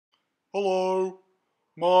Hello,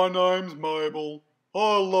 my name's Mabel.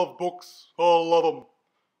 I love books. I love them.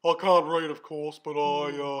 I can't read, of course, but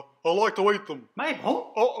I like to eat them.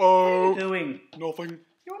 Mabel? Uh-oh. What are you doing? Nothing.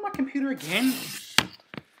 You're on my computer again?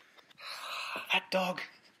 That dog.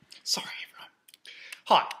 Sorry, everyone.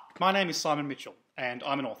 Hi, my name is Simon Mitchell, and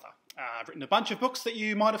I'm an author. I've written a bunch of books that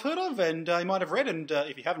you might have heard of and you might have read, and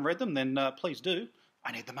if you haven't read them, then please do.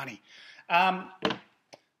 I need the money.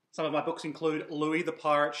 Some of my books include Louis the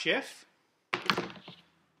Pirate Chef,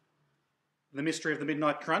 The Mystery of the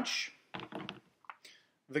Midnight Crunch,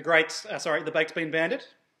 The Baked Bean Bandit,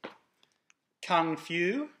 Kung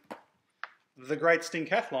Fu, The Great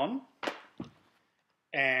Stinkathlon,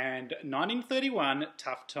 and 1931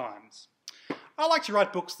 Tough Times. I like to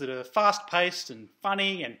write books that are fast-paced and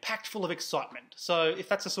funny and packed full of excitement. So if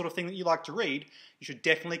that's the sort of thing that you like to read, you should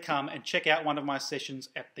definitely come and check out one of my sessions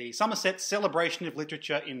at the Somerset Celebration of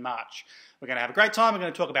Literature in March. We're going to have a great time. We're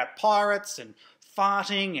going to talk about pirates and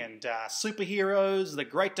farting and superheroes, the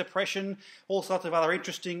Great Depression, all sorts of other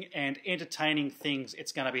interesting and entertaining things.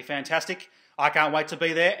 It's going to be fantastic. I can't wait to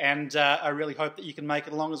be there, and I really hope that you can make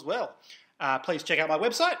it along as well. Please check out my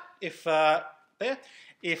website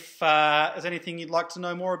if there's anything you'd like to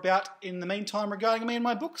know more about in the meantime regarding me and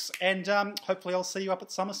my books, and hopefully I'll see you up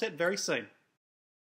at Somerset very soon.